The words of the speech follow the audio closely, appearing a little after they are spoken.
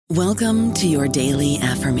Welcome to your daily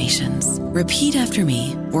affirmations. Repeat after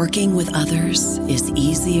me. Working with others is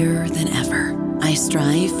easier than ever. I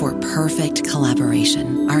strive for perfect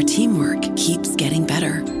collaboration. Our teamwork keeps getting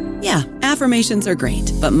better. Yeah, affirmations are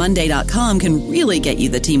great, but Monday.com can really get you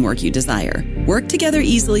the teamwork you desire. Work together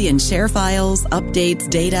easily and share files, updates,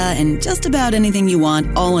 data, and just about anything you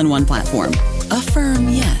want all in one platform. Affirm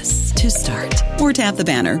yes to start, or tap the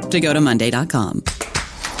banner to go to Monday.com.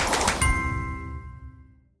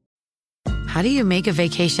 How do you make a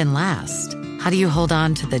vacation last? How do you hold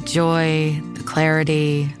on to the joy, the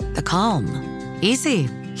clarity, the calm? Easy.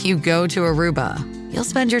 You go to Aruba. You'll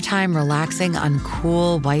spend your time relaxing on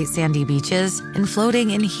cool, white sandy beaches and floating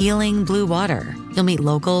in healing blue water. You'll meet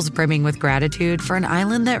locals brimming with gratitude for an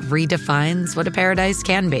island that redefines what a paradise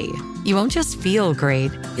can be. You won't just feel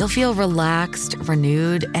great, you'll feel relaxed,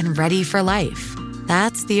 renewed, and ready for life.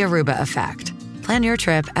 That's the Aruba effect. Plan your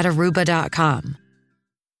trip at Aruba.com.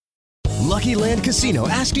 Lucky Land Casino,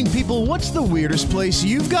 asking people, what's the weirdest place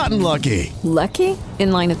you've gotten lucky? Lucky?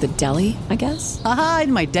 In line at the deli, I guess? Aha,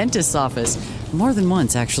 in my dentist's office. More than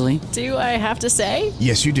once, actually. Do I have to say?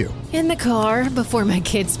 Yes, you do. In the car before my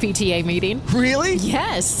kids' PTA meeting. Really?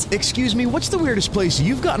 Yes. Excuse me, what's the weirdest place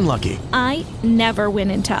you've gotten lucky? I never win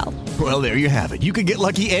and tell. Well, there you have it. You can get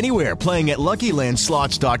lucky anywhere, playing at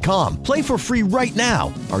LuckyLandSlots.com. Play for free right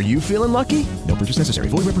now. Are you feeling lucky? No purchase necessary.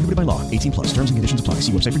 Void where prohibited by law. 18 plus. Terms and conditions apply.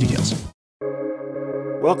 See website for details.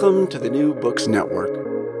 Welcome to the New Books Network.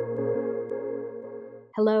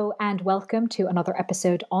 Hello and welcome to another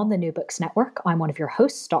episode on the New Books Network. I'm one of your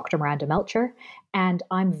hosts, Dr. Miranda Melcher, and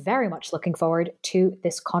I'm very much looking forward to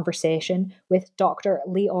this conversation with Dr.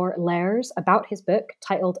 Lior Leyers about his book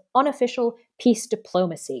titled Unofficial Peace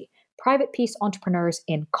Diplomacy: Private Peace Entrepreneurs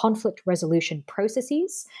in Conflict Resolution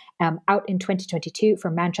Processes, out in 2022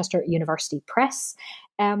 from Manchester University Press.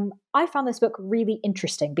 I found this book really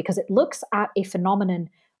interesting because it looks at a phenomenon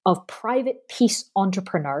of private peace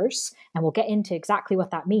entrepreneurs, and we'll get into exactly what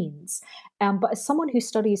that means. But as someone who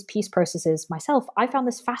studies peace processes myself, I found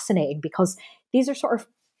this fascinating because these are sort of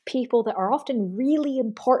people that are often really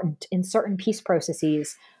important in certain peace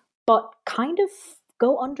processes, but kind of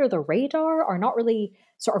go under the radar, or not really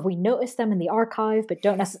sort of, we notice them in the archive, but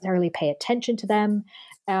don't necessarily pay attention to them.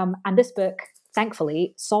 And this book,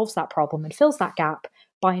 thankfully, solves that problem and fills that gap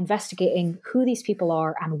by investigating who these people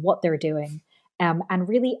are and what they're doing. And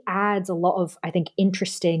really adds a lot of, I think,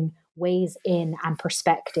 interesting ways in and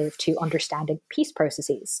perspective to understanding peace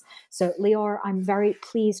processes. So, Lior, I'm very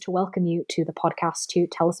pleased to welcome you to the podcast to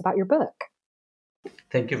tell us about your book.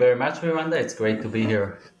 Thank you very much, Miranda. It's great to be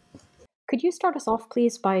here. Could you start us off,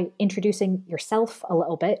 please, by introducing yourself a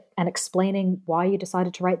little bit and explaining why you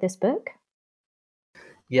decided to write this book?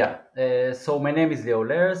 Yeah, so my name is Lior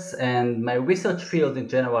Leyers, and my research field in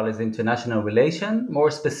general is international relations, more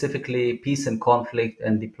specifically peace and conflict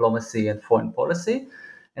and diplomacy and foreign policy.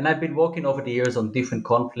 And I've been working over the years on different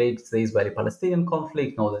conflicts: the Israeli-Palestinian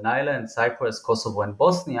conflict, Northern Ireland, Cyprus, Kosovo, and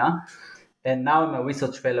Bosnia. And now I'm a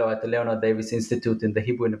research fellow at the Leonard Davis Institute in the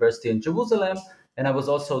Hebrew University in Jerusalem. And I was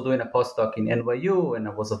also doing a postdoc in NYU, and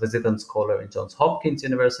I was a visiting scholar in Johns Hopkins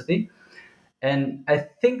University. And I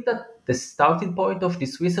think that the starting point of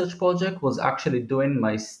this research project was actually doing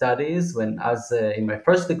my studies when, in my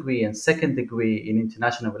first degree and second degree in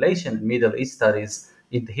international relations and Middle East studies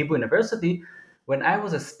in the Hebrew University, when I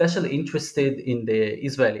was especially interested in the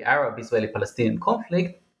Israeli-Arab, Israeli-Palestinian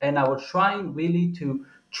conflict. And I was trying really to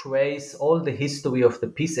trace all the history of the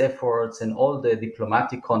peace efforts and all the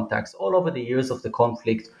diplomatic contacts all over the years of the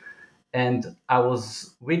conflict. And I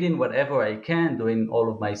was reading whatever I can, doing all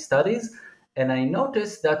of my studies. And I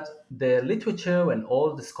noticed that the literature and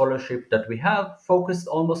all the scholarship that we have focused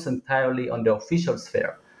almost entirely on the official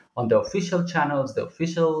sphere, on the official channels, the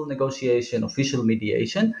official negotiation, official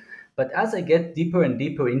mediation. But as I get deeper and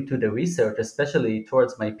deeper into the research, especially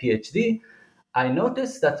towards my PhD, I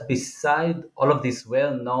noticed that beside all of these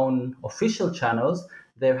well-known official channels,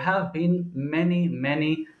 there have been many,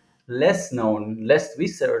 many less known, less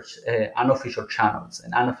researched unofficial channels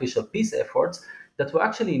and unofficial peace efforts that were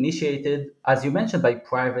actually initiated, as you mentioned, by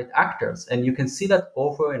private actors. And you can see that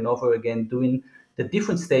over and over again during the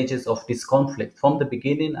different stages of this conflict, from the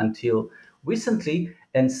beginning until recently.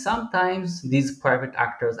 And sometimes these private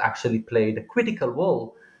actors actually played a critical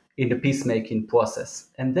role in the peacemaking process.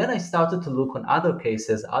 And then I started to look on other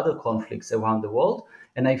cases, other conflicts around the world,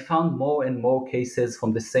 and I found more and more cases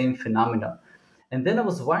from the same phenomenon. And then I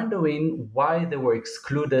was wondering why they were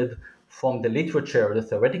excluded from the literature, the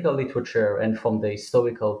theoretical literature, and from the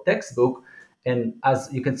historical textbook. And as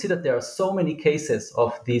you can see that there are so many cases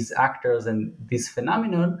of these actors and this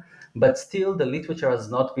phenomenon, but still the literature has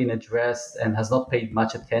not been addressed and has not paid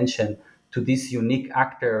much attention to this unique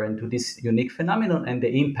actor and to this unique phenomenon and the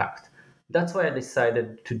impact. That's why I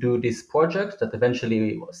decided to do this project that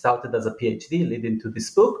eventually started as a PhD leading to this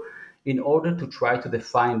book, in order to try to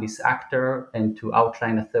define this actor and to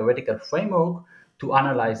outline a theoretical framework to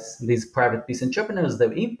analyze these private peace entrepreneurs,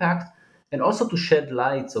 their impact, and also to shed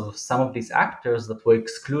light of some of these actors that were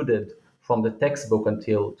excluded from the textbook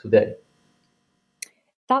until today.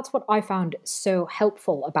 That's what I found so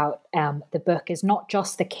helpful about the book, is not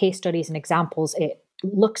just the case studies and examples it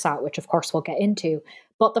looks at, which of course we'll get into,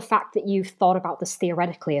 but the fact that you've thought about this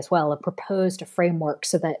theoretically as well and proposed a framework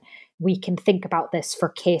so that we can think about this for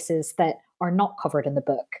cases that are not covered in the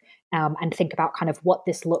book, and think about kind of what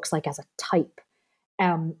this looks like as a type.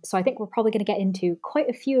 So I think we're probably going to get into quite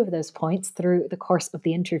a few of those points through the course of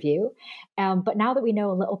the interview. But now that we know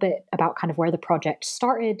a little bit about kind of where the project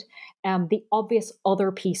started, the obvious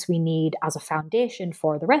other piece we need as a foundation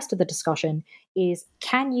for the rest of the discussion is,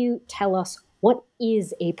 can you tell us what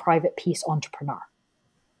is a private peace entrepreneur?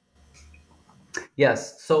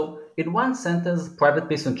 Yes. So in one sentence, private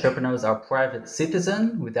peace entrepreneurs are private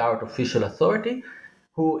citizens without official authority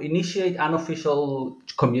who initiate unofficial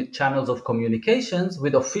channels of communications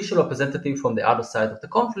with official representative from the other side of the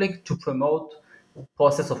conflict to promote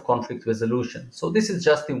process of conflict resolution. So this is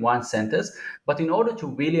just in one sentence, but in order to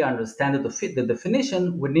really understand the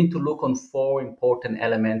definition, we need to look on four important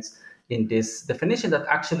elements in this definition that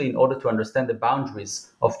actually, in order to understand the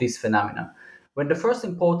boundaries of this phenomenon. When the first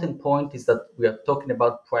important point is that we are talking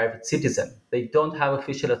about private citizens. They don't have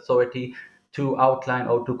official authority to outline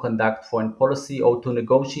or to conduct foreign policy or to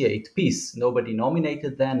negotiate peace. Nobody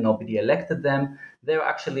nominated them, nobody elected them. They're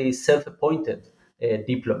actually self-appointed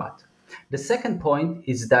diplomat. The second point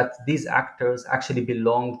is that these actors actually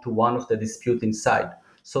belong to one of the disputing side.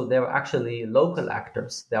 So they're actually local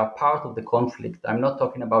actors. They are part of the conflict. I'm not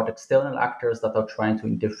talking about external actors that are trying to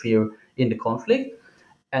interfere in the conflict.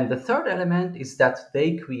 And the third element is that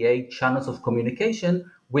they create channels of communication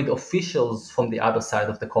with officials from the other side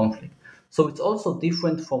of the conflict. So it's also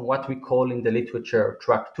different from what we call in the literature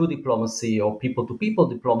track 2 diplomacy or people-to-people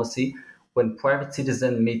diplomacy, when private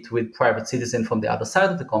citizens meet with private citizens from the other side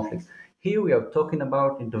of the conflict. Here we are talking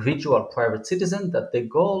about individual private citizens that the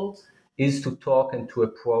goal is to talk and to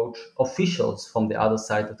approach officials from the other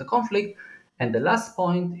side of the conflict. And the last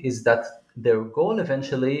point is that their goal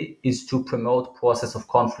eventually is to promote process of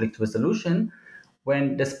conflict resolution,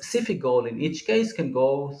 when the specific goal in each case can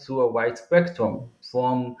go through a wide spectrum,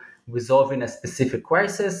 from resolving a specific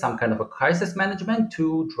crisis, some kind of a crisis management,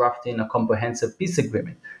 to drafting a comprehensive peace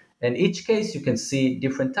agreement. In each case, you can see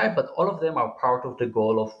different type, but all of them are part of the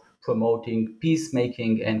goal of promoting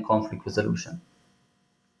peacemaking and conflict resolution.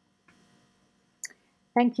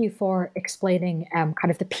 Thank you for explaining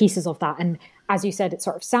kind of the pieces of that. And as you said, it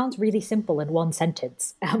sort of sounds really simple in one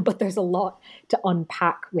sentence, but there's a lot to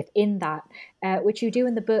unpack within that, which you do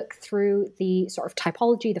in the book through the sort of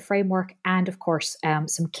typology, the framework, and of course,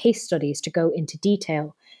 some case studies to go into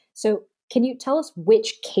detail. So can you tell us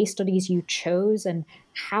which case studies you chose and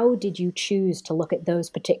how did you choose to look at those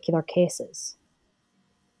particular cases?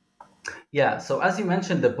 Yeah, so as you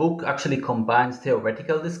mentioned, the book actually combines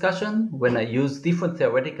theoretical discussion when I use different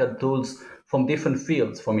theoretical tools from different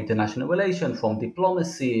fields, from international relations, from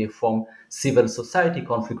diplomacy, from civil society,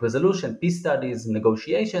 conflict resolution, peace studies,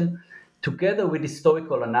 negotiation, together with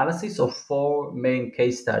historical analysis of four main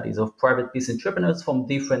case studies of private peace entrepreneurs from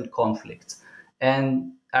different conflicts.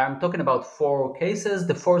 And I'm talking about four cases.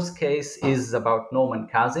 The first case is about Norman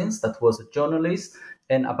Cousins, that was a journalist,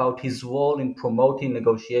 and about his role in promoting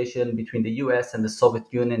negotiation between the US and the Soviet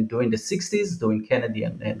Union during the 60s, during Kennedy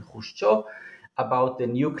and Khrushchev, about the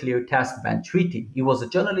nuclear task ban treaty. He was a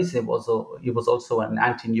journalist, he was also an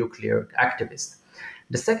anti-nuclear activist.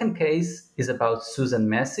 The second case is about Susan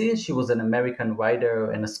Massey. She was an American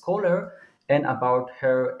writer and a scholar, and about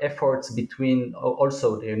her efforts between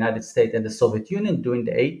also the United States and the Soviet Union during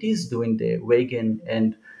the 80s, during the Reagan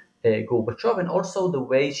and Gorbachev, and also the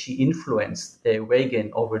way she influenced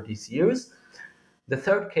Reagan over these years. The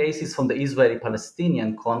third case is from the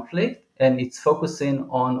Israeli-Palestinian conflict, and it's focusing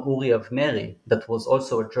on Uri Avneri, that was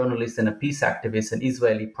also a journalist and a peace activist, an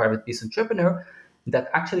Israeli private peace entrepreneur,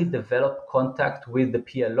 that actually developed contact with the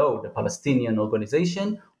PLO, the Palestinian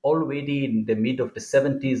organization, already in the mid of the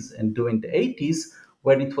 70s and during the 80s,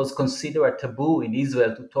 when it was considered a taboo in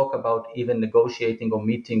Israel to talk about even negotiating or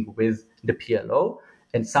meeting with the PLO.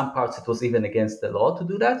 In some parts, it was even against the law to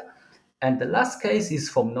do that. And the last case is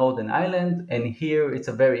from Northern Ireland. And here it's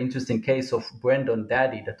a very interesting case of Brendan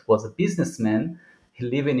Daddy, that was a businessman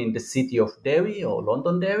living in the city of Derry or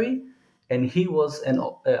Londonderry. And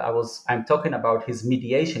I'm talking about his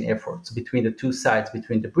mediation efforts between the two sides,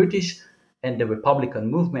 between the British and the Republican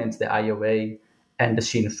movements, the IRA and the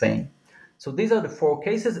Sinn Féin. So these are the 4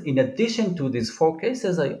 cases. In addition to these 4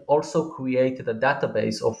 cases, I also created a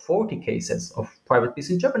database of 40 cases of private peace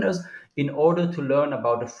entrepreneurs in order to learn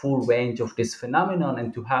about the full range of this phenomenon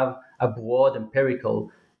and to have a broad empirical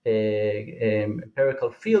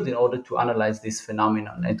field in order to analyze this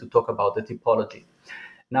phenomenon and to talk about the typology.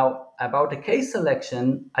 Now, about the case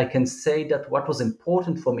selection, I can say that what was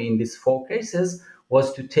important for me in these 4 cases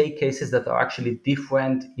was to take cases that are actually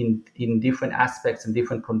different in different aspects and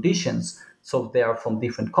different conditions. So they are from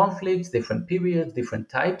different conflicts, different periods, different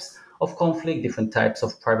types of conflict, different types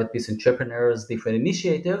of private peace entrepreneurs, different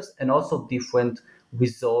initiatives, and also different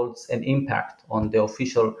results and impact on the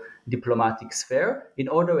official diplomatic sphere in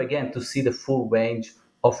order, again, to see the full range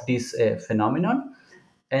of this phenomenon.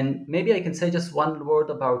 And maybe I can say just one word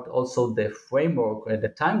about also the framework, the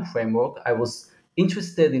time framework. I was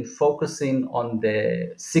interested in focusing on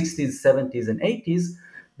the 60s, 70s, and 80s,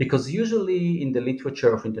 because usually in the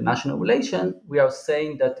literature of international relations, we are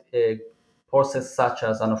saying that a process such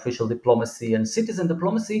as unofficial diplomacy and citizen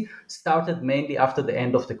diplomacy started mainly after the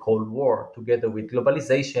end of the Cold War, together with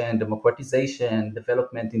globalization, democratization,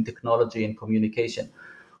 development in technology and communication.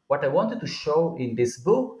 What I wanted to show in this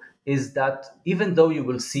book is that even though you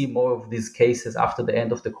will see more of these cases after the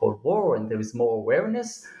end of the Cold War and there is more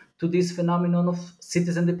awareness to this phenomenon of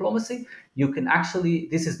citizen diplomacy, you can actually,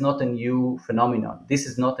 this is not a new phenomenon. This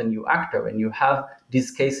is not a new actor. And you have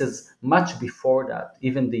these cases much before that,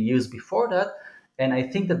 even the years before that. And I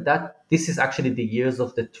think that this is actually the years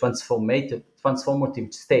of the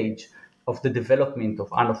transformative stage of the development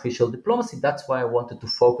of unofficial diplomacy. That's why I wanted to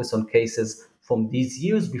focus on cases from these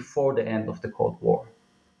years before the end of the Cold War.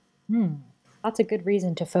 That's a good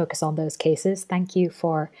reason to focus on those cases. Thank you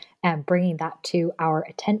for bringing that to our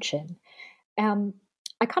attention.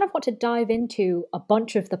 I kind of want to dive into a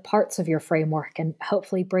bunch of the parts of your framework and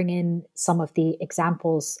hopefully bring in some of the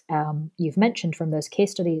examples you've mentioned from those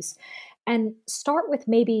case studies, and start with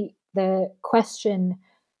maybe the question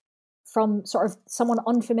from sort of someone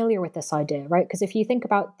unfamiliar with this idea, right? Because if you think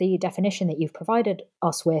about the definition that you've provided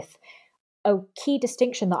us with, a key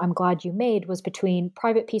distinction that I'm glad you made was between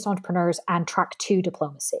private peace entrepreneurs and track 2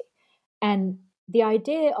 diplomacy. And the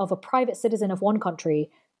idea of a private citizen of one country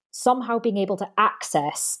somehow being able to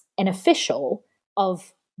access an official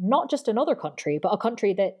of not just another country, but a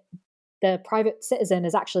country that the private citizen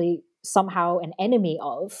is actually somehow an enemy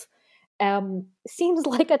of, seems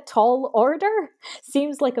like a tall order,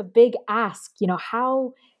 seems like a big ask. You know,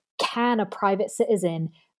 how can a private citizen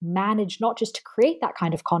manage not just to create that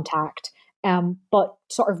kind of contact, but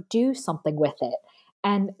sort of do something with it?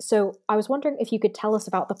 And so I was wondering if you could tell us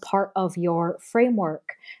about the part of your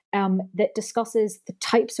framework that discusses the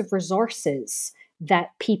types of resources that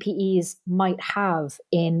PPEs might have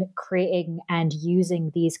in creating and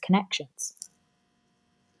using these connections.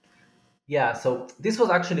 Yeah, so this was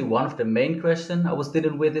actually one of the main questions I was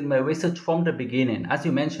dealing with in my research from the beginning, as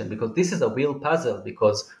you mentioned, because this is a real puzzle,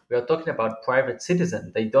 because we are talking about private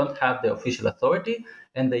citizens. They don't have the official authority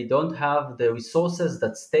and they don't have the resources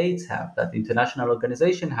that states have, that international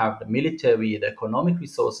organizations have, the military, the economic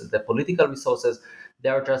resources, the political resources. They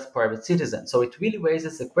are just private citizens. So it really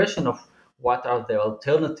raises the question of what are the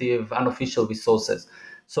alternative unofficial resources.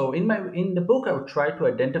 So in the book, I would try to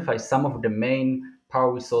identify some of the main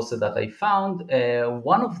power resources that I found.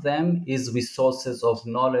 One of them is resources of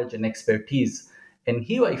knowledge and expertise. And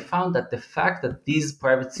here I found that the fact that these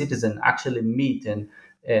private citizens actually meet and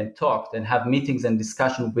talk and have meetings and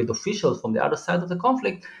discussion with officials from the other side of the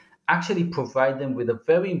conflict actually provide them with a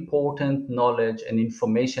very important knowledge and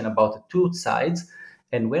information about the two sides.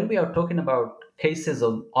 And when we are talking about cases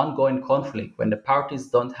of ongoing conflict, when the parties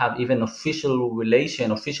don't have even official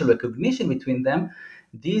relation, official recognition between them,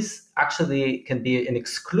 these actually can be an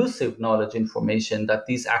exclusive knowledge information that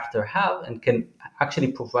these actors have and can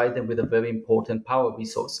actually provide them with a very important power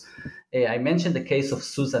resource. I mentioned the case of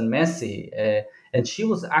Susan Messi, and she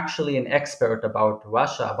was actually an expert about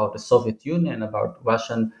Russia, about the Soviet Union, about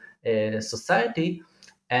Russian society.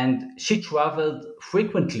 And she traveled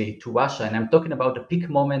frequently to Russia. And I'm talking about the peak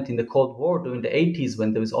moment in the Cold War during the 80s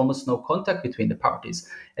when there was almost no contact between the parties.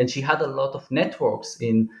 And she had a lot of networks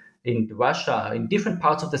in Russia, in different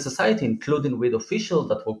parts of the society, including with officials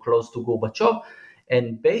that were close to Gorbachev.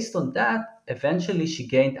 And based on that, eventually she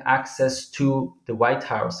gained access to the White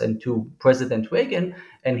House and to President Reagan.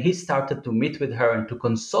 And he started to meet with her and to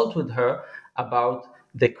consult with her about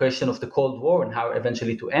the question of the Cold War and how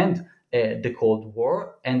eventually to end the Cold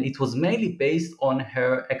War, and it was mainly based on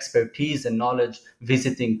her expertise and knowledge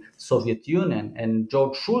visiting Soviet Union. And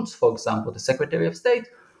George Shultz, for example, the Secretary of State,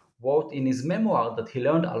 wrote in his memoir that he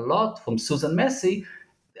learned a lot from Susan Massey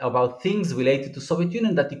about things related to Soviet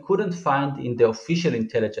Union that he couldn't find in the official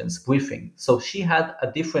intelligence briefing. So she had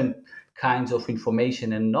a different kinds of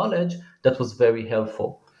information and knowledge that was very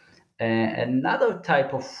helpful. Another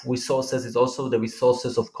type of resources is also the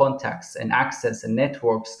resources of contacts and access and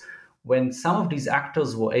networks. When some of these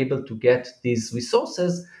actors were able to get these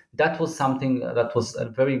resources, that was something that was a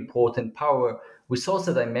very important power.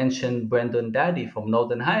 Resources I mentioned Brendan Daddy from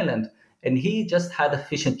Northern Ireland, and he just had a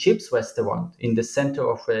fish and chips restaurant in the center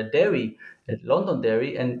of Derry, London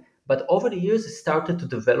Derry, but over the years, he started to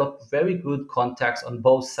develop very good contacts on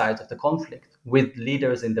both sides of the conflict with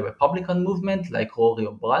leaders in the Republican movement, like Rory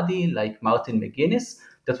O'Brady, like Martin McGuinness,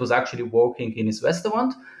 that was actually working in his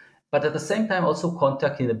restaurant, but at the same time also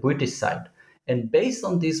contacting the British side. And based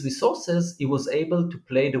on these resources, he was able to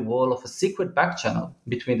play the role of a secret back channel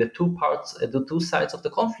between the two sides of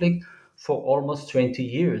the conflict for almost 20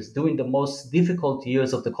 years, during the most difficult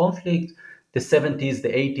years of the conflict, the 70s, the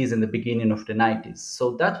 80s, and the beginning of the 90s.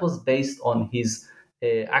 So that was based on his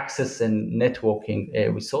access and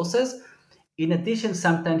networking resources. In addition,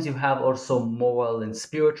 sometimes you have also moral and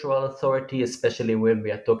spiritual authority, especially when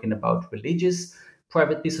we are talking about religious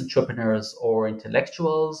private peace entrepreneurs or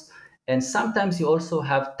intellectuals. And sometimes you also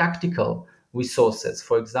have tactical resources.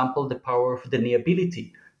 For example, the power of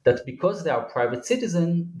deniability, that because they are private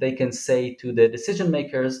citizens, they can say to the decision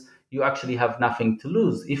makers, you actually have nothing to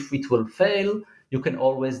lose. If it will fail, you can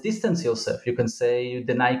always distance yourself. You can say, you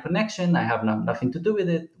deny connection, I have nothing to do with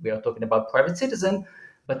it. We are talking about private citizen.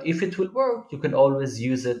 But if it will work, you can always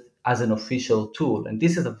use it as an official tool. And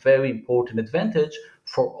this is a very important advantage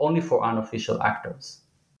only for unofficial actors.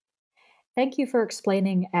 Thank you for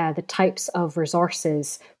explaining the types of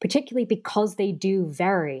resources, particularly because they do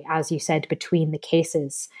vary, as you said, between the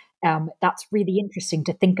cases. That's really interesting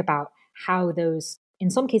to think about how those, in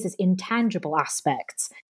some cases, intangible aspects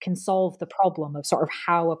can solve the problem of sort of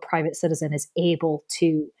how a private citizen is able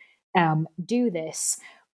to do this.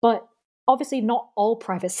 But obviously, not all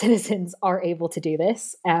private citizens are able to do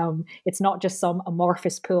this. It's not just some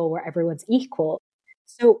amorphous pool where everyone's equal.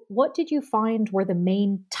 So, what did you find were the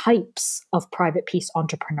main types of private peace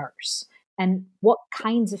entrepreneurs? And what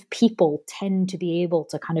kinds of people tend to be able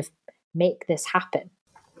to kind of make this happen?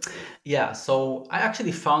 Yeah, so I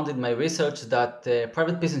actually found in my research that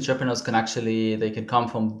private peace entrepreneurs they can come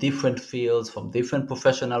from different fields, from different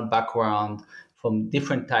professional background, from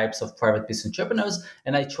different types of private peace entrepreneurs.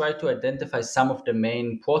 And I try to identify some of the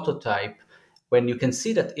main prototype when you can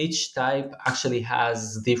see that each type actually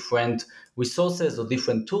has different resources or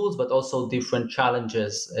different tools, but also different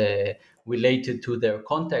challenges related to their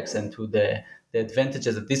context and to the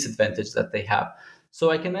advantages and disadvantages that they have. So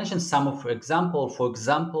I can mention some of, for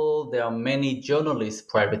example, there are many journalists,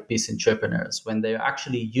 private peace entrepreneurs, when they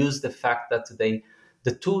actually use the fact that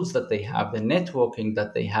the tools that they have, the networking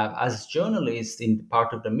that they have as journalists in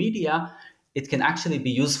part of the media, it can actually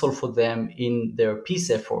be useful for them in their peace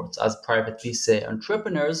efforts as private peace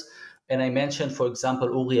entrepreneurs. And I mentioned, for example,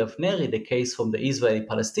 Uri Avneri, the case from the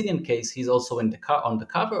Israeli-Palestinian case. He's also on the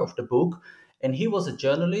cover of the book. And he was a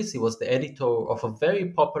journalist. He was the editor of a very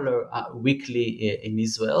popular weekly in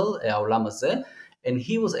Israel, Ha'olam Hazeh. And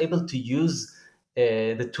he was able to use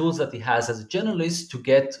the tools that he has as a journalist to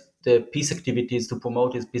get the peace activities, to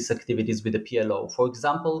promote his peace activities with the PLO. For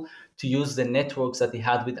example, to use the networks that he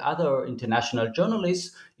had with other international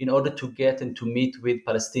journalists in order to get and to meet with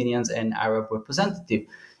Palestinians and Arab representatives.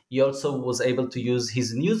 He also was able to use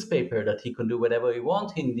his newspaper, that he could do whatever he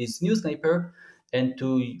wanted in this newspaper, and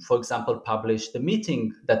to, for example, publish the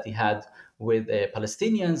meeting that he had with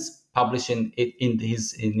Palestinians, publishing it in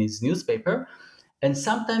his newspaper. And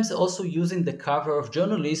sometimes also using the cover of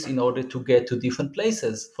journalists in order to get to different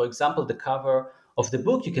places. For example, the cover of the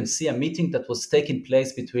book, you can see a meeting that was taking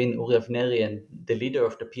place between Uri Avneri and the leader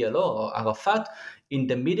of the PLO, or Arafat, in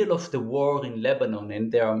the middle of the war in Lebanon.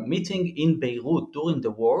 And they are meeting in Beirut during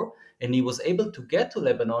the war. And he was able to get to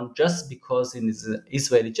Lebanon just because he is an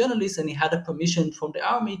Israeli journalist, and he had a permission from the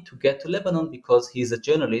army to get to Lebanon because he's a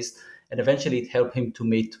journalist. And eventually it helped him to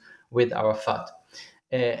meet with Arafat.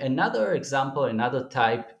 Another example, another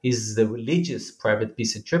type is the religious private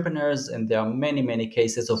peace entrepreneurs. And there are many, many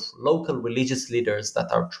cases of local religious leaders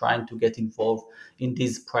that are trying to get involved in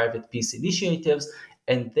these private peace initiatives.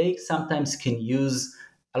 And they sometimes can use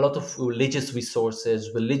a lot of religious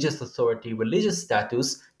resources, religious authority, religious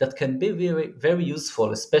status that can be very, very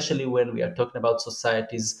useful, especially when we are talking about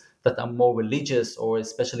societies that are more religious, or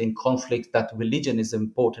especially in conflict, that religion is an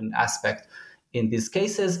important aspect in these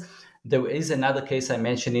cases. There is another case I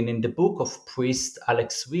mentioned in the book of priest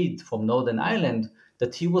Alex Reed from Northern Ireland,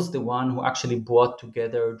 that he was the one who actually brought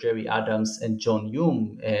together Gerry Adams and John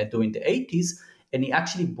Hume during the 80s. And he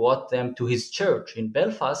actually brought them to his church in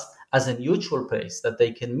Belfast as a neutral place that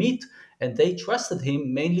they can meet. And they trusted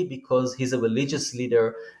him mainly because he's a religious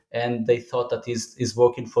leader, and they thought that he's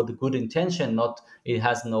working for the good intention, not he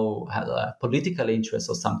has no political interest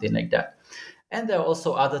or something like that. And there are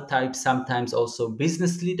also other types, sometimes also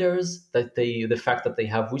business leaders, that the fact that they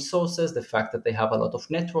have resources, the fact that they have a lot of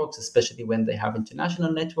networks, especially when they have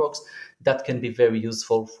international networks, that can be very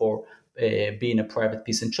useful for being a private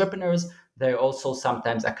peace entrepreneurs. There are also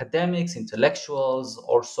sometimes academics, intellectuals,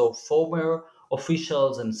 also former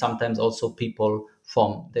officials, and sometimes also people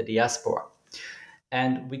from the diaspora.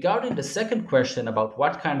 And regarding the second question about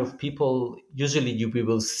what kind of people usually we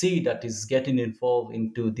will see that is getting involved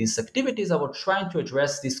into these activities, I was trying to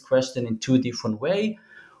address this question in two different ways.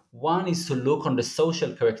 One is to look on the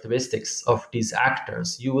social characteristics of these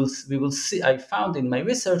actors. We will see. I found in my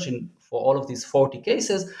research for all of these 40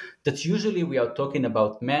 cases that usually we are talking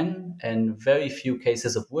about men and very few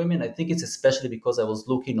cases of women. I think it's especially because I was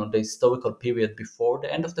looking on the historical period before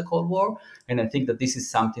the end of the Cold War, and I think that this is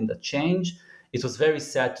something that changed. It was very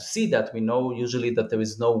sad to see that. We know usually that there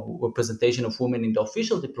is no representation of women in the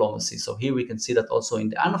official diplomacy. So here we can see that also in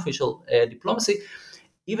the unofficial diplomacy,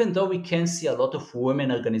 even though we can see a lot of women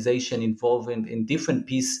organizations involved in different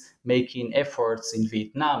peacemaking efforts in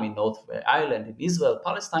Vietnam, in North Ireland, in Israel,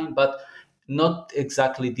 Palestine, but not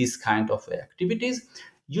exactly this kind of activities.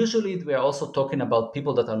 Usually we are also talking about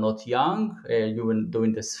people that are not young,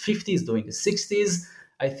 during the 50s, during the 60s,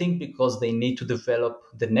 I think because they need to develop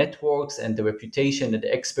the networks and the reputation and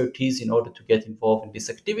the expertise in order to get involved in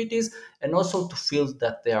these activities, and also to feel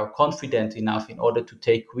that they are confident enough in order to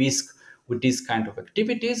take risk with these kind of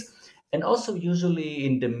activities. And also usually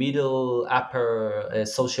in the middle, upper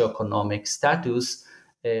socioeconomic status,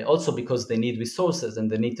 also because they need resources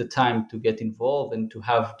and they need the time to get involved and to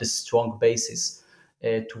have the strong basis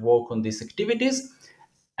to work on these activities.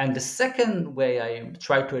 And the second way I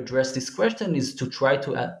try to address this question is to try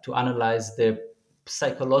to analyze the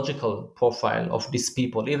psychological profile of these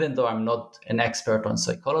people. Even though I'm not an expert on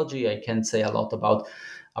psychology, I can't say a lot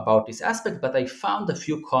about this aspect, but I found a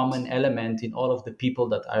few common elements in all of the people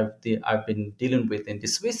that I've been dealing with in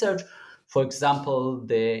this research. For example,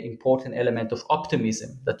 the important element of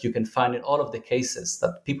optimism that you can find in all of the cases,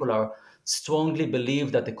 that people are strongly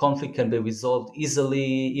believe that the conflict can be resolved easily,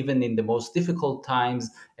 even in the most difficult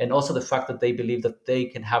times, and also the fact that they believe that they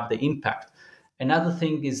can have the impact. Another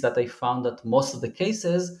thing is that I found that most of the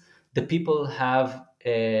cases, the people have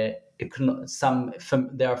they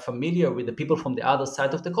are familiar with the people from the other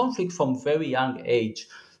side of the conflict from very young age.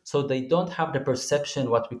 So they don't have the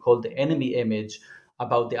perception, what we call the enemy image,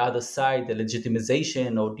 about the other side, the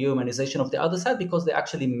legitimization or dehumanization of the other side, because they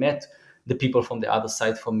actually met the people from the other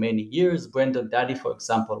side for many years. Brendan Daddey, for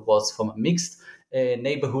example, was from a mixed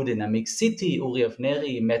neighborhood in a mixed city. Uri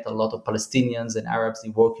Avneri met a lot of Palestinians and Arabs he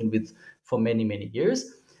working with for many, many years.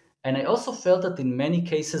 And I also felt that in many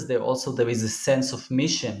cases, there is a sense of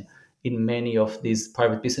mission in many of these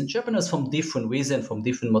private peace entrepreneurs from different reasons, from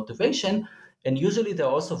different motivation. And usually they're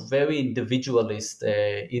also very individualist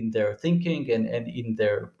in their thinking and in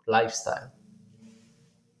their lifestyle.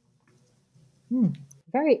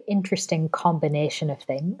 Very interesting combination of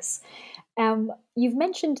things. You've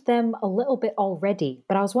mentioned them a little bit already,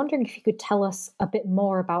 but I was wondering if you could tell us a bit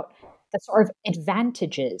more about the sort of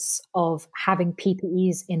advantages of having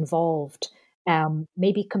PPEs involved,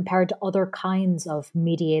 maybe compared to other kinds of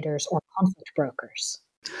mediators or conflict brokers.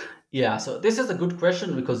 Yeah, so this is a good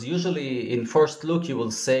question, because usually in first look, you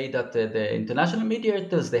will say that the international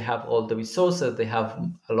mediators, they have all the resources, they have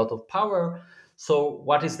a lot of power. So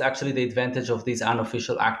what is actually the advantage of these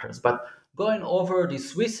unofficial actors? But going over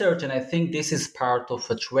this research, and I think this is part of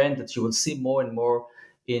a trend that you will see more and more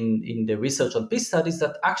in the research on peace studies,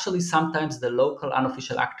 that actually sometimes the local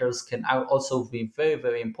unofficial actors can also be very,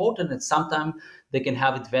 very important. And sometimes they can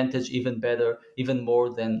have advantage even better, even more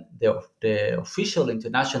than the official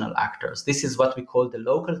international actors. This is what we call the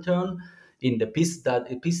local term in the peace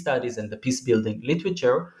studies and the peace building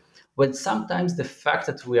literature, when sometimes the fact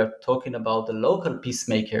that we are talking about the local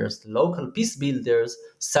peacemakers, the local peace builders,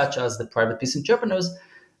 such as the private peace entrepreneurs,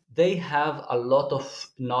 they have a lot of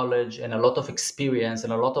knowledge and a lot of experience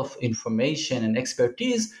and a lot of information and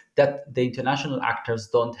expertise that the international actors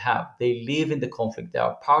don't have. They live in the conflict. They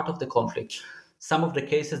are part of the conflict. some of the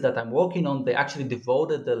cases that I'm working on, they actually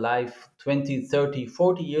devoted their life, 20, 30,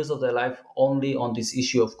 40 years of their life only on this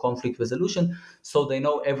issue of conflict resolution. So they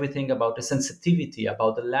know everything about the sensitivity,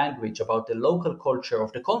 about the language, about the local culture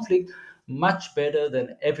of the conflict, much better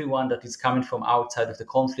than everyone that is coming from outside of the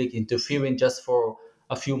conflict, interfering just for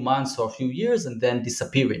a few months or a few years and then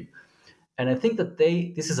disappearing. And I think that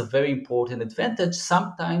this is a very important advantage.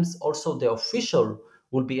 Sometimes also the official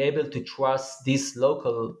will be able to trust these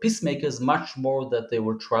local peacemakers much more than they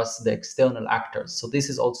will trust the external actors. So this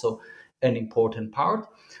is also an important part.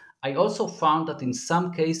 I also found that in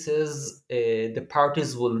some cases, the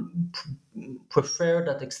parties will prefer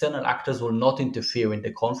that external actors will not interfere in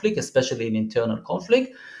the conflict, especially in internal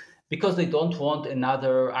conflict, because they don't want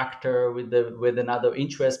another actor with another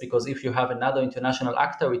interest. Because if you have another international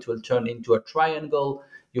actor, it will turn into a triangle.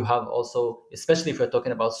 You have also, especially if you're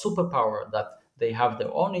talking about superpower, that they have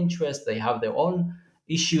their own interests, they have their own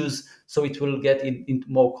issues, so it will get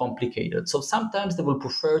more complicated. So sometimes they will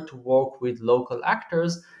prefer to work with local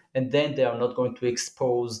actors, and then they are not going to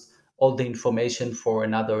expose all the information for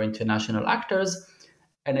another international actors.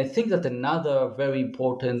 And I think that another very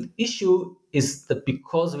important issue is that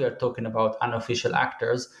because we are talking about unofficial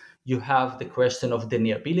actors, you have the question of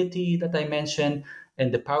deniability that I mentioned,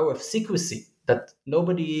 and the power of secrecy, that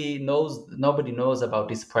nobody knows about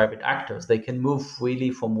these private actors. They can move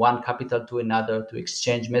freely from one capital to another to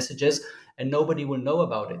exchange messages, and nobody will know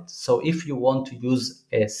about it. So if you want to use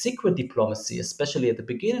a secret diplomacy, especially at the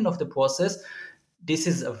beginning of the process, this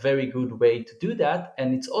is a very good way to do that.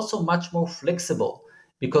 And it's also much more flexible,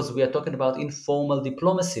 because we are talking about informal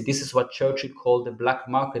diplomacy. This is what Churchill called the black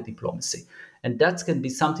market diplomacy. And that can be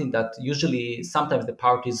something that usually sometimes the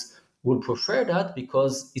parties will prefer that,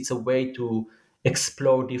 because it's a way to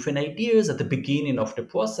explore different ideas at the beginning of the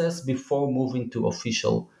process before moving to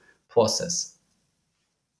official process.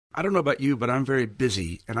 I don't know about you, but I'm very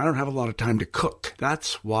busy and I don't have a lot of time to cook.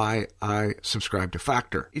 That's why I subscribe to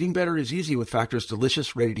Factor. Eating better is easy with Factor's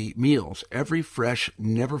delicious, ready-to-eat meals. Every fresh,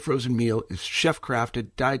 never frozen meal is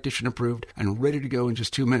chef-crafted, dietitian approved, and ready to go in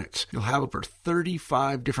just 2 minutes. You'll have over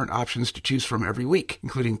 35 different options to choose from every week,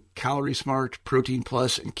 including Calorie Smart, Protein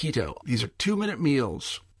Plus, and Keto. These are 2-minute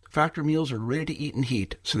meals. Factor meals are ready to eat and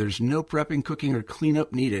heat, so there's no prepping, cooking, or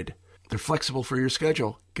cleanup needed. They're flexible for your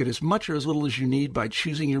schedule. Get as much or as little as you need by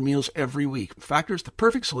choosing your meals every week. Factor is the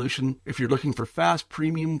perfect solution if you're looking for fast,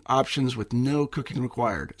 premium options with no cooking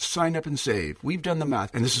required. Sign up and save. We've done the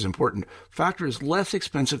math, and this is important. Factor is less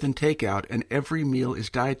expensive than takeout, and every meal is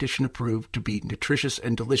dietitian approved to be nutritious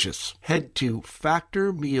and delicious. Head to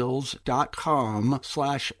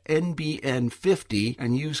factormeals.com/NBN50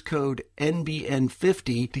 and use code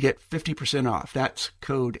NBN50 to get 50% off. That's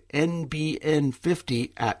code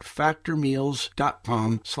NBN50 at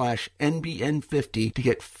factormeals.com/NBN50 to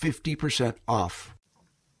get 50% off.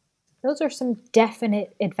 Those are some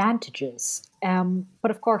definite advantages.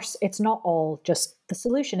 But of course, it's not all just the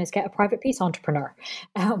solution is get a private peace entrepreneur.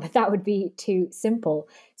 But that would be too simple.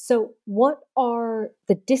 So what are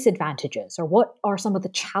the disadvantages, or what are some of the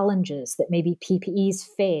challenges that maybe PPEs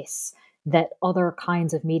face that other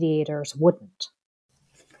kinds of mediators wouldn't?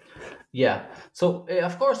 Yeah. So,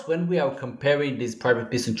 of course, when we are comparing these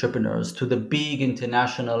private peace entrepreneurs to the big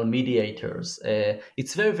international mediators,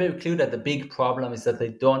 it's very, very clear that the big problem is that they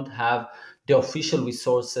don't have the official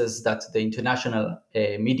resources that the international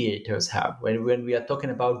mediators have. When we are talking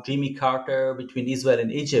about Jimmy Carter between Israel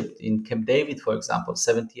and Egypt in Camp David, for example,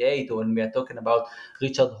 1978, or when we are talking about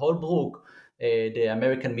Richard Holbrooke, the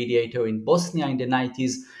American mediator in Bosnia in the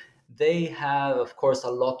 1990s, they have, of course, a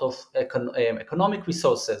lot of economic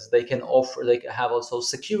resources. They can have also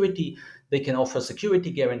security. They can offer security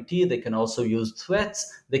guarantee. They can also use threats.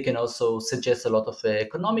 They can also suggest a lot of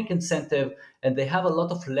economic incentive, and they have a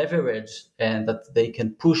lot of leverage, and that they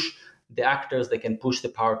can push the actors. They can push the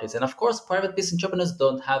parties. And of course, private peace entrepreneurs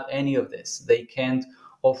don't have any of this. They can't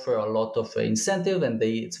offer a lot of incentive, and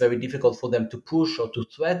it's very difficult for them to push or to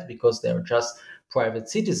threat because they are just private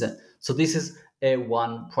citizens. So this is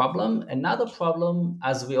one problem. Another problem,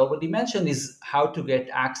 as we already mentioned, is how to get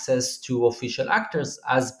access to official actors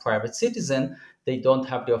as private citizen. They don't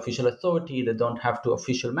have the official authority. They don't have the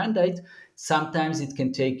official mandate. Sometimes it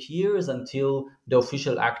can take years until the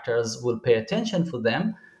official actors will pay attention for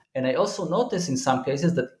them. And I also notice in some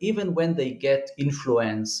cases that even when they get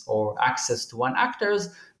influence or access to one actors,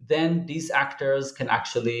 then these actors can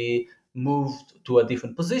actually move to a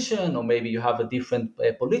different position, or maybe you have a different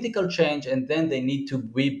political change, and then they need to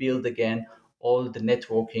rebuild again all the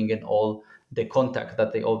networking and all the contact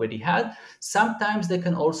that they already had. Sometimes they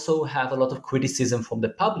can also have a lot of criticism from the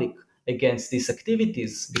public against these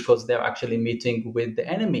activities because they're actually meeting with the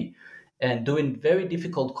enemy. And during very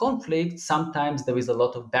difficult conflicts, sometimes there is a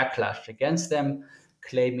lot of backlash against them,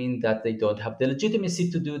 claiming that they don't have the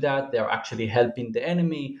legitimacy to do that, they're actually helping the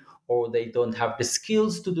enemy, or they don't have the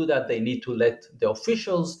skills to do that, they need to let the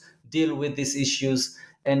officials deal with these issues.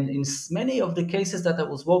 And in many of the cases that I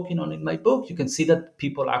was working on in my book, you can see that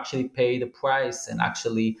people actually pay the price and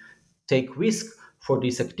actually take risk for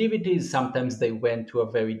these activities. Sometimes they went to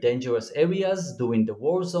a very dangerous areas during the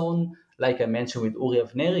war zone, like I mentioned with Uri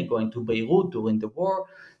Avneri going to Beirut during the war.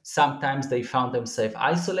 Sometimes they found themselves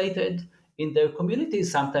isolated in their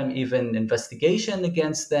communities, sometimes even investigation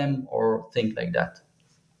against them or things like that.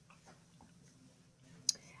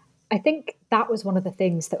 I think that was one of the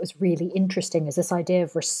things that was really interesting, is this idea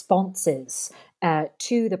of responses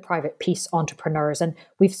to the private peace entrepreneurs. And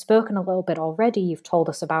we've spoken a little bit already. You've told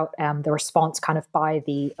us about the response kind of by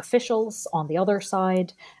the officials on the other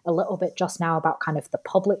side, a little bit just now about kind of the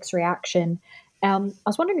public's reaction. I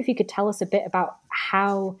was wondering if you could tell us a bit about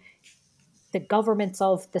how the governments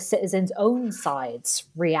of the citizens' own sides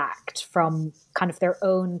react from kind of their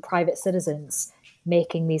own private citizens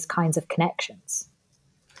making these kinds of connections.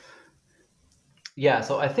 Yeah,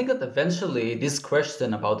 so I think that eventually this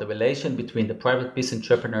question about the relation between the private peace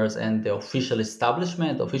entrepreneurs and the official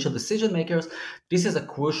establishment, official decision makers, this is a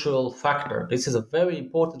crucial factor. This is a very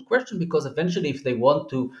important question because eventually, if they want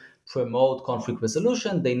to promote conflict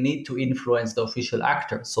resolution, they need to influence the official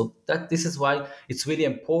actors. So that this is why it's really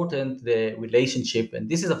important, the relationship. And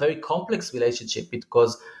this is a very complex relationship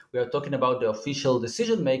because we are talking about the official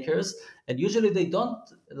decision makers, and usually they don't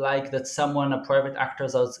like that a private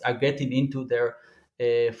actors are getting into their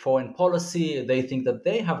foreign policy. They think that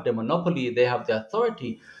they have the monopoly, they have the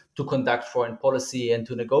authority to conduct foreign policy and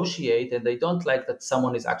to negotiate, and they don't like that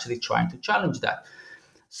someone is actually trying to challenge that.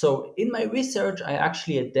 So in my research, I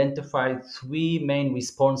actually identified three main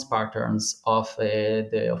response patterns of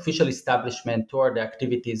the official establishment toward the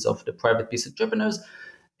activities of the private peace entrepreneurs.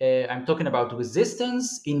 I'm talking about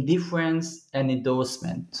resistance, indifference, and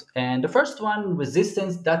endorsement. And the first one,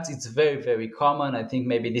 resistance, it's very, very common. I think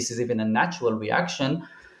maybe this is even a natural reaction.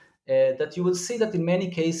 That you will see that in many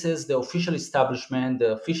cases, the official establishment,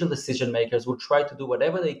 the official decision makers will try to do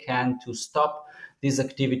whatever they can to stop these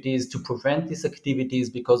activities, to prevent these activities,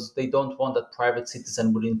 because they don't want that private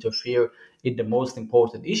citizen will interfere in the most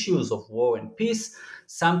important issues of war and peace.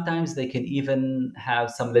 Sometimes they can even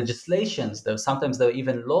have some legislations. Sometimes there are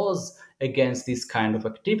even laws against these kind of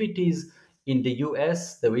activities. In the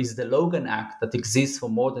US, there is the Logan Act that exists for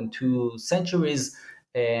more than 2 centuries,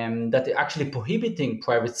 that are actually prohibiting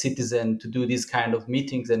private citizens to do these kind of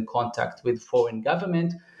meetings and contact with foreign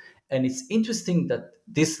government. And it's interesting that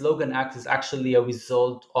this Logan Act is actually a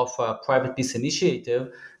result of a private peace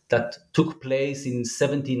initiative that took place in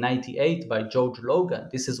 1798 by George Logan.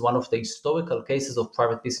 This is one of the historical cases of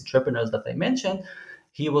private peace entrepreneurs that I mentioned.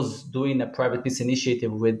 He was doing a private peace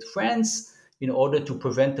initiative with France in order to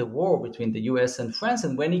prevent a war between the US and France.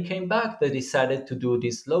 And when he came back, they decided to do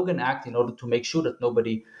this Logan Act in order to make sure that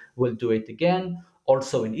nobody will do it again.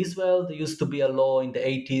 Also in Israel, there used to be a law in the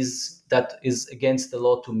 80s that is against the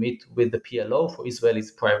law to meet with the PLO for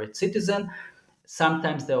Israelis private citizen.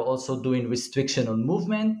 Sometimes they're also doing restriction on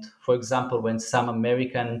movement. For example, when some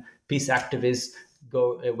American peace activists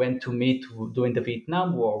went to meet during the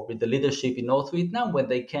Vietnam War with the leadership in North Vietnam, when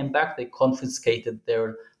they came back, they confiscated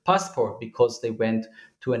their passport because they went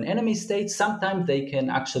to an enemy state. Sometimes they can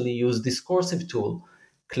actually use discursive tool,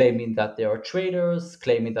 claiming that they are traitors,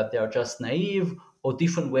 claiming that they are just naive, or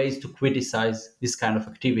different ways to criticize this kind of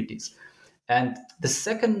activities. And the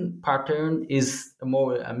second pattern is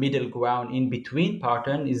a middle ground in between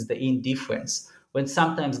pattern, is the indifference. When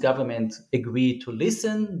sometimes government agree to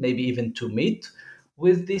listen, maybe even to meet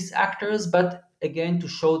with these actors, but again, to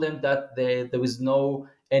show them that there is no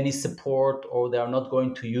any support, or they are not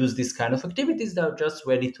going to use this kind of activities, they are just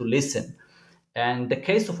ready to listen. And the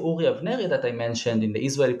case of Uri Avneri that I mentioned in the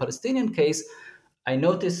Israeli-Palestinian case, I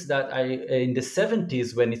noticed that in the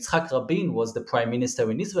 70s, when Yitzhak Rabin was the prime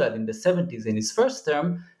minister in Israel in the 70s, in his first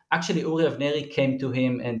term, actually Uri Avneri came to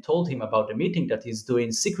him and told him about the meeting that he's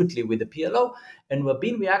doing secretly with the PLO. And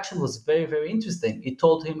Rabin's reaction was very, very interesting. He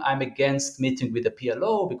told him, I'm against meeting with the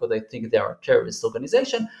PLO because I think they are a terrorist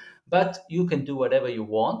organization, but you can do whatever you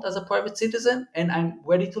want as a private citizen, and I'm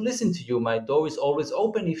ready to listen to you. My door is always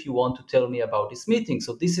open if you want to tell me about this meeting.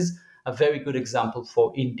 So this is a very good example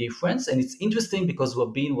for indifference. And it's interesting because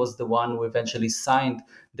Rabin was the one who eventually signed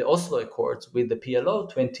the Oslo Accords with the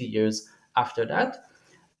PLO 20 years after that.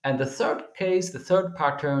 And the third case, the third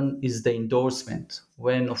pattern, is the endorsement,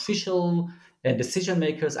 when official and decision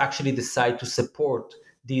makers actually decide to support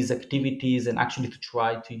these activities and actually to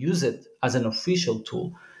try to use it as an official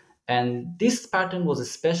tool. And this pattern was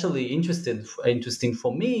especially interesting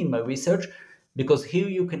for me in my research, because here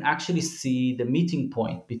you can actually see the meeting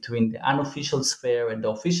point between the unofficial sphere and the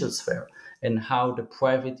official sphere, and how the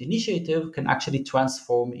private initiative can actually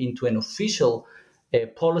transform into an official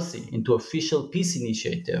policy, into official peace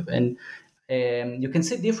initiative. And you can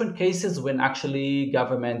see different cases when actually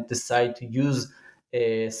government decide to use.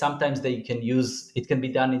 Sometimes they can use, it can be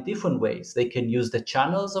done in different ways. They can use the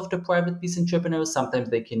channels of the private peace entrepreneurs. Sometimes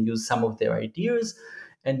they can use some of their ideas.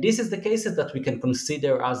 And this is the cases that we can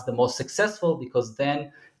consider as the most successful, because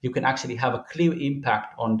then you can actually have a clear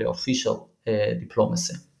impact on the official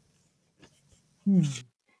diplomacy.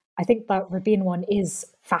 I think that Rabin one is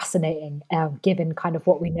fascinating, given kind of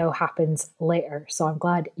what we know happens later. So I'm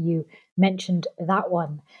glad you mentioned that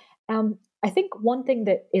one. I think one thing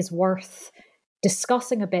that is worth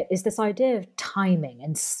discussing a bit is this idea of timing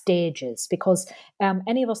and stages, because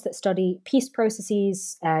any of us that study peace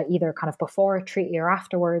processes, either kind of before a treaty or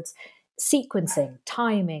afterwards, sequencing,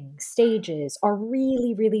 timing, stages are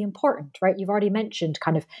really, really important, right? You've already mentioned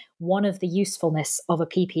kind of one of the usefulness of a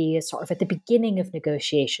PPE is sort of at the beginning of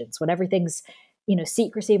negotiations, when everything's,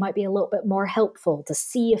 secrecy might be a little bit more helpful to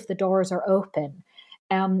see if the doors are open.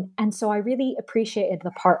 And so I really appreciated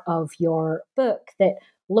the part of your book that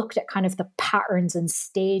looked at kind of the patterns and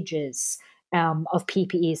stages of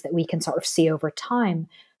PPEs that we can sort of see over time.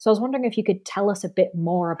 So I was wondering if you could tell us a bit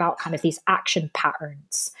more about kind of these action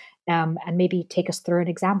patterns, and maybe take us through an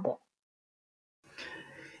example.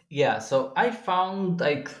 Yeah, so I found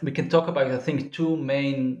we can talk about, I think, two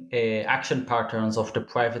main action patterns of the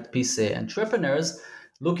private peace entrepreneurs,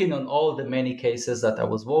 looking on all the many cases that I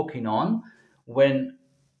was working on. When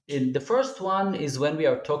in the first one is when we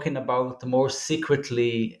are talking about more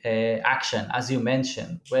secretly action, as you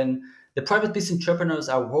mentioned, when the private peace entrepreneurs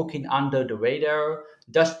are working under the radar,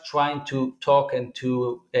 just trying to talk and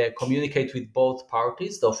to communicate with both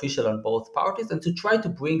parties, the official and both parties, and to try to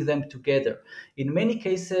bring them together. In many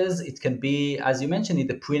cases, it can be, as you mentioned, in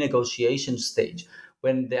the pre-negotiation stage,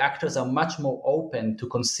 when the actors are much more open to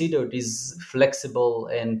consider this flexible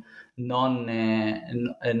and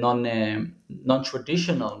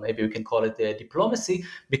non-traditional, maybe we can call it diplomacy,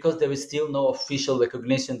 because there is still no official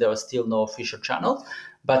recognition, there are still no official channels.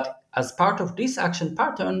 But as part of this action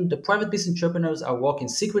pattern, the private peace entrepreneurs are working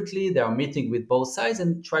secretly, they are meeting with both sides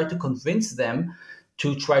and try to convince them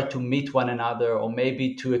to try to meet one another, or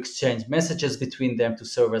maybe to exchange messages between them, to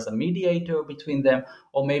serve as a mediator between them,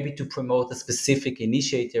 or maybe to promote a specific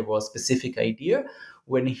initiative or a specific idea.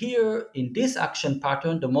 When here in this action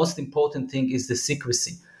pattern, the most important thing is the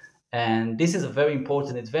secrecy. And this is a very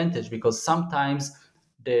important advantage, because sometimes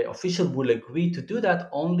the official will agree to do that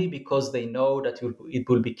only because they know that it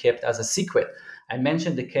will be kept as a secret. I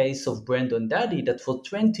mentioned the case of Brandon Daddy, that for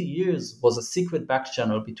 20 years was a secret back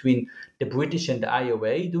channel between the British and the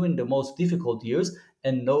IOA during the most difficult years,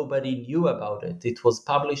 and nobody knew about it. It was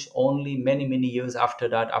published only many, many years after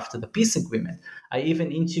that, after the peace agreement. I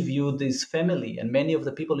even interviewed his family, and many of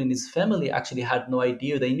the people in his family actually had no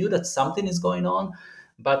idea. They knew that something is going on,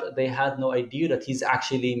 but they had no idea that he's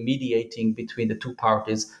actually mediating between the two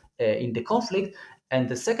parties in the conflict. And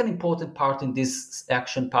the second important part in this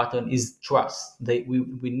action pattern is trust.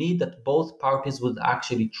 We need that both parties would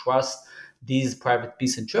actually trust these private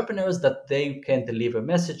peace entrepreneurs, that they can deliver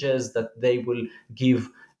messages, that they will give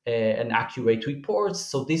an accurate report.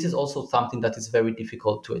 So this is also something that is very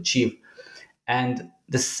difficult to achieve. And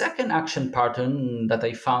the second action pattern that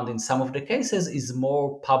I found in some of the cases is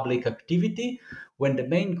more public activity, when the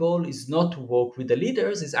main goal is not to work with the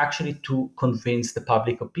leaders, is actually to convince the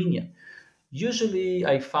public opinion. Usually,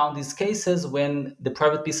 I found these cases when the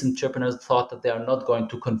private peace entrepreneurs thought that they are not going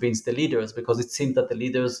to convince the leaders, because it seemed that the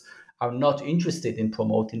leaders are not interested in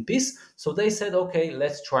promoting peace. So they said, okay,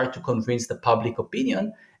 let's try to convince the public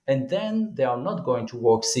opinion. And then they are not going to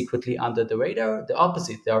work secretly under the radar. The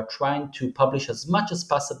opposite, they are trying to publish as much as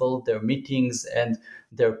possible their meetings and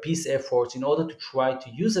their peace efforts in order to try to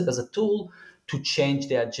use it as a tool to change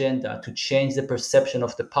the agenda, to change the perception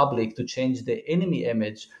of the public, to change the enemy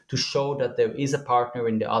image, to show that there is a partner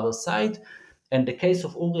in the other side. And the case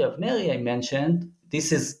of Uri Avneri I mentioned,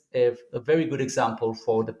 this is a very good example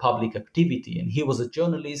for the public activity. And he was a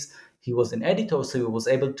journalist, he was an editor, so he was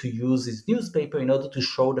able to use his newspaper in order to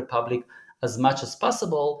show the public as much as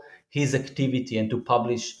possible his activity and to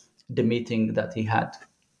publish the meeting that he had.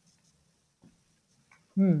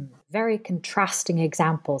 Very contrasting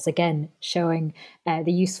examples, again, showing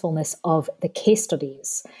the usefulness of the case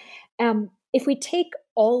studies. If we take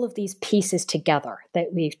all of these pieces together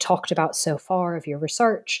that we've talked about so far of your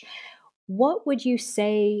research, what would you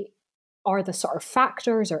say are the sort of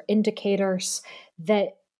factors or indicators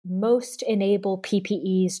that most enable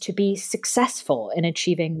PPEs to be successful in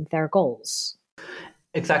achieving their goals?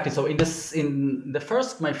 Exactly. So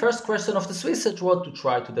my first question of this research was to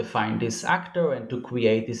try to define this actor and to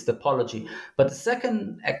create this topology. But the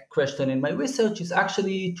second question in my research is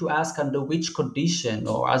actually to ask under which condition,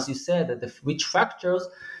 or as you said, which factors.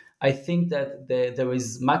 I think that there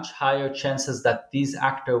is much higher chances that this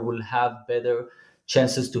actor will have better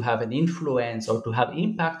chances to have an influence or to have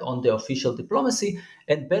impact on the official diplomacy,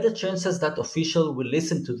 and better chances that official will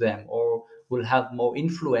listen to them or will have more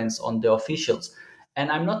influence on the officials. And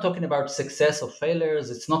I'm not talking about success or failures.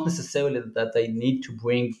 It's not necessarily that they need to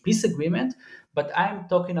bring peace agreement, but I'm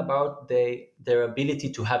talking about their ability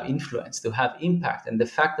to have influence, to have impact, and the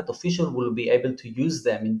fact that officials will be able to use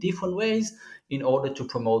them in different ways in order to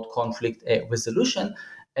promote conflict resolution.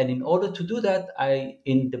 And in order to do that,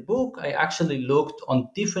 in the book, I actually looked on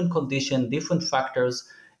different conditions, different factors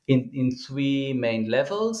in three main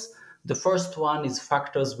levels. The first one is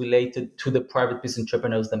factors related to the private peace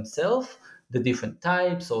entrepreneurs themselves, the different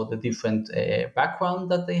types or the different background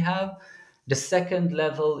that they have. The second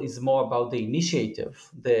level is more about the initiative,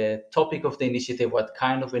 the topic of the initiative, what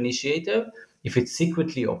kind of initiative, if it's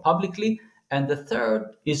secretly or publicly. And the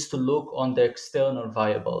third is to look on the external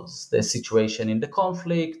variables, the situation in the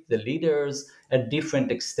conflict, the leaders, and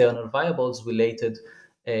different external variables related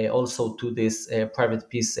also to these private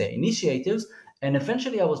peace initiatives. And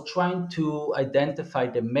eventually, I was trying to identify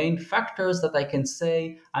the main factors that I can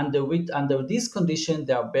say under this condition,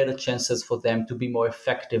 there are better chances for them to be more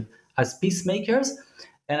effective as peacemakers.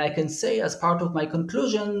 And I can say, as part of my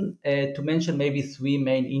conclusion, to mention maybe three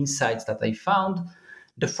main insights that I found.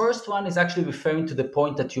 The first one is actually referring to the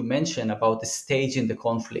point that you mentioned about the stage in the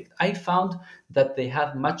conflict. I found that they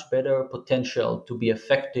have much better potential to be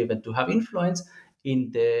effective and to have influence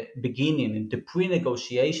in the beginning, in the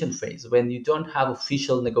pre-negotiation phase, when you don't have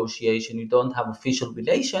official negotiation, you don't have official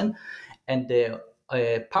relation, and the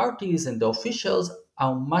parties and the officials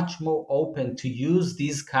are much more open to use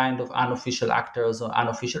these kind of unofficial actors or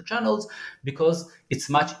unofficial channels, because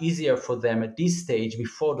it's much easier for them at this stage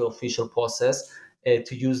before the official process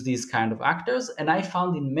to use these kind of actors. And I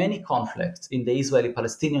found in many conflicts, in the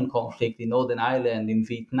Israeli-Palestinian conflict, in Northern Ireland, in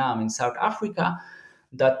Vietnam, in South Africa,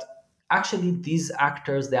 that actually these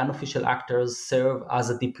actors, the unofficial actors, serve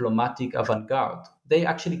as a diplomatic avant-garde. They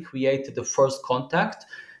actually created the first contact.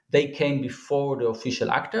 They came before the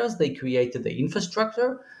official actors. They created the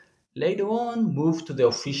infrastructure. Later on, moved to the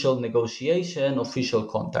official negotiation, official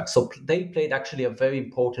contact. So they played actually a very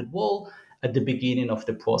important role at the beginning of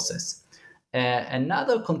the process.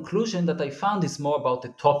 Another conclusion that I found is more about the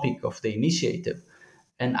topic of the initiative.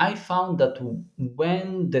 And I found that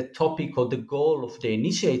when the topic or the goal of the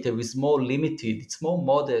initiative is more limited, it's more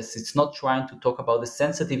modest, it's not trying to talk about the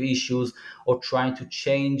sensitive issues or trying to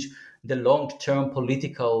change the long-term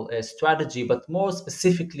political strategy, but more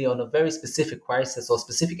specifically on a very specific crisis or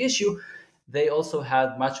specific issue, they also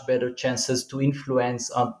had much better chances to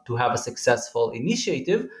influence, to have a successful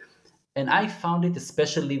initiative. And I found it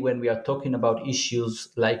especially when we are talking about issues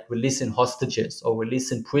like releasing hostages or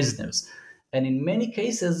releasing prisoners. And in many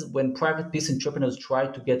cases, when private peace entrepreneurs try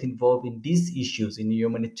to get involved in these issues, in a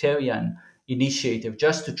humanitarian initiative,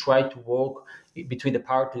 just to try to work between the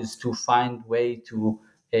parties to find way to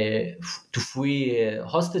free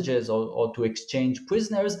hostages or to exchange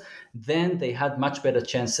prisoners, then they had much better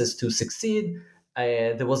chances to succeed.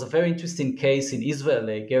 There was a very interesting case in Israel,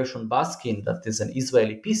 Gershon Baskin, that is an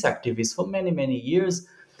Israeli peace activist for many, many years.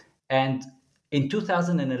 And in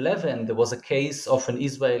 2011, there was a case of an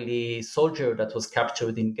Israeli soldier that was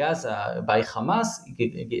captured in Gaza by Hamas,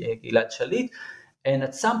 Gilad Shalit. And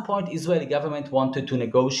at some point, Israeli government wanted to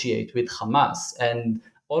negotiate with Hamas, and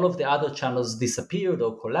all of the other channels disappeared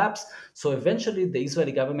or collapsed. So eventually, the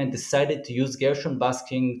Israeli government decided to use Gershon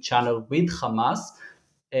Baskin channel with Hamas,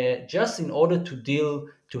 just in order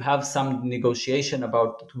to have some negotiation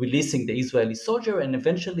about releasing the Israeli soldier. And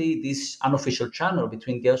eventually this unofficial channel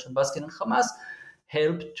between Gershon Baskin and Hamas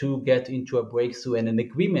helped to get into a breakthrough and an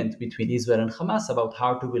agreement between Israel and Hamas about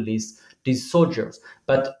how to release these soldiers.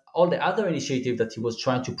 But all the other initiative that he was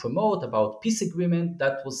trying to promote about peace agreement,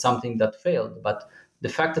 that was something that failed. But the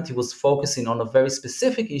fact that he was focusing on a very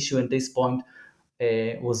specific issue at this point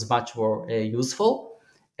was much more useful.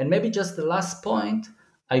 And maybe just the last point,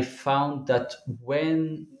 I found that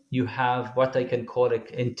when you have what I can call an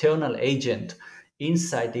internal agent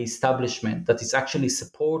inside the establishment that is actually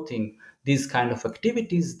supporting these kind of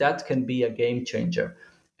activities, that can be a game changer.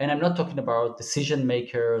 And I'm not talking about decision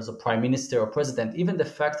makers or prime minister or president, even the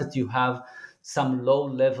fact that you have some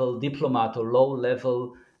low-level diplomat or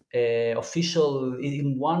low-level official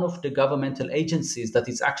in one of the governmental agencies that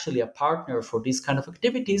is actually a partner for these kind of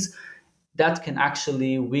activities, that can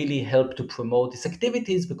actually really help to promote these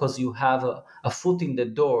activities, because you have a foot in the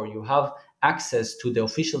door, you have access to the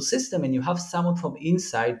official system, and you have someone from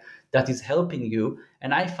inside that is helping you.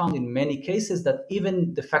 And I found in many cases that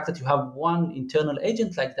even the fact that you have one internal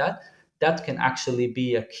agent like that, that can actually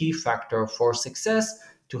be a key factor for success,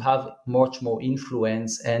 to have much more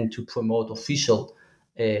influence and to promote official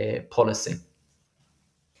policy.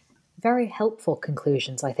 Very helpful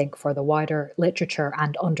conclusions, I think, for the wider literature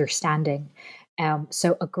and understanding.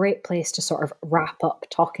 So a great place to sort of wrap up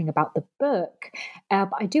talking about the book.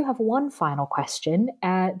 But I do have one final question.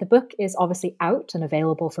 The book is obviously out and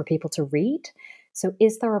available for people to read. So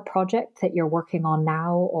is there a project that you're working on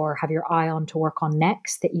now or have your eye on to work on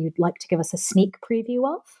next that you'd like to give us a sneak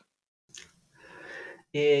preview of?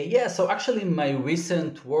 So actually my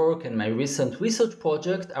recent work and my recent research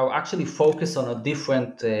project are actually focused on a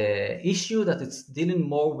different issue that it's dealing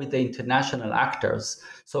more with the international actors.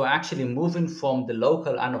 So actually moving from the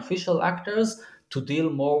local unofficial actors to deal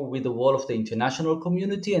more with the role of the international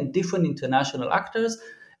community and different international actors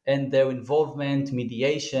and their involvement,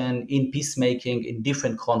 mediation in peacemaking in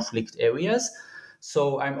different conflict areas.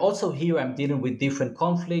 So I'm also here, I'm dealing with different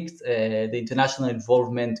conflicts, the international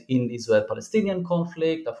involvement in Israel-Palestinian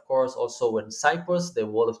conflict, of course, also in Cyprus, the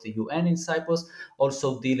role of the UN in Cyprus,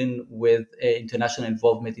 also dealing with international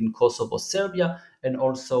involvement in Kosovo, Serbia, and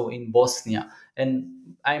also in Bosnia. And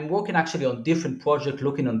I'm working actually on different projects,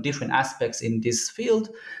 looking on different aspects in this field,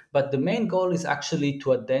 but the main goal is actually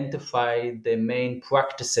to identify the main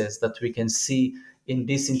practices that we can see in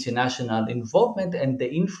this international involvement and the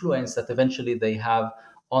influence that eventually they have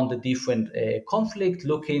on the different conflict.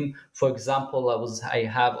 Looking, for example, I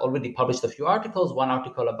have already published a few articles, one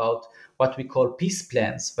article about what we call peace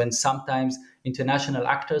plans, when sometimes international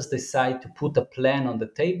actors decide to put a plan on the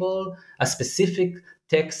table, a specific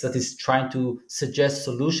text that is trying to suggest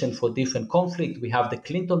solution for different conflict. We have the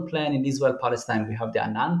Clinton plan in Israel-Palestine, we have the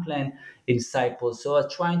Annan plan in Cyprus. So I'm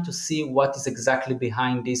trying to see what is exactly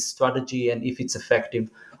behind this strategy and if it's effective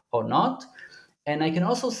or not. And I can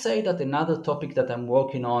also say that another topic that I'm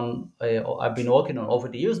working on, I've been working on over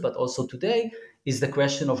the years, but also today, is the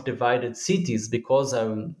question of divided cities, because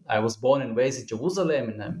I was born and raised in Jerusalem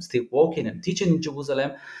and I'm still working and teaching in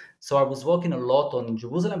Jerusalem. So I was working a lot on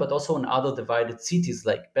Jerusalem, but also on other divided cities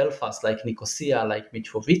like Belfast, like Nicosia, like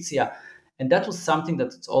Mitrovica. And that was something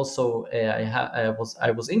that it's also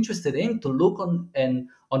I was interested in, to look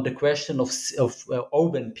on the question of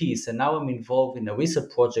urban peace. And now I'm involved in a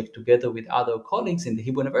research project together with other colleagues in the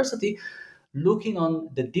Hebrew University, looking on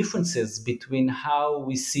the differences between how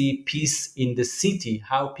we see peace in the city,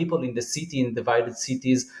 how people in the city, in divided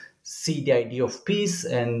cities, see the idea of peace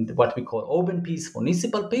and what we call urban peace,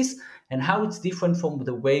 municipal peace, and how it's different from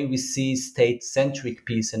the way we see state-centric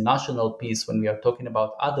peace and national peace when we are talking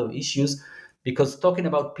about other issues. Because talking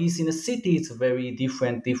about peace in a city, it's very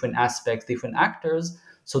different aspects, different actors.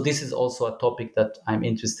 So this is also a topic that I'm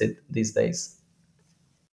interested in these days.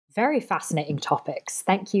 Very fascinating topics.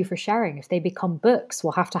 Thank you for sharing. If they become books,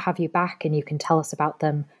 we'll have to have you back and you can tell us about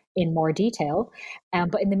them in more detail.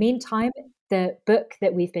 But in the meantime, the book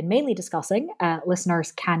that we've been mainly discussing,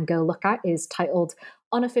 listeners can go look at, is titled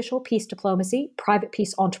Unofficial Peace Diplomacy, Private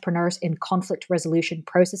Peace Entrepreneurs in Conflict Resolution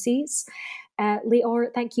Processes.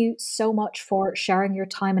 Lior, thank you so much for sharing your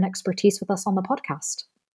time and expertise with us on the podcast.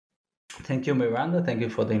 Thank you, Miranda. Thank you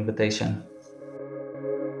for the invitation.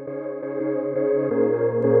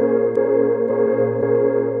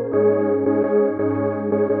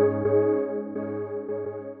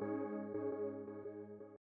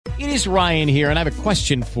 It is Ryan here, and I have a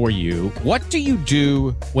question for you. What do you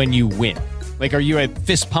do when you win? Like, are you a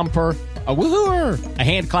fist pumper, a woohooer, a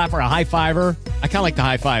hand clapper, a high fiver? I kind of like the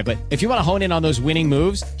high five, but if you want to hone in on those winning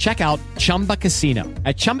moves, check out Chumba Casino.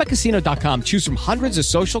 At ChumbaCasino.com, choose from hundreds of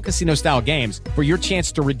social casino-style games for your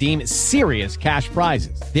chance to redeem serious cash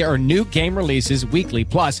prizes. There are new game releases weekly,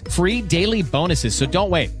 plus free daily bonuses. So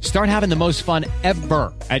don't wait. Start having the most fun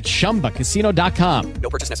ever at ChumbaCasino.com. No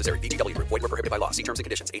purchase necessary. VGW Group. Void where prohibited by law. See terms and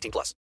conditions. 18+.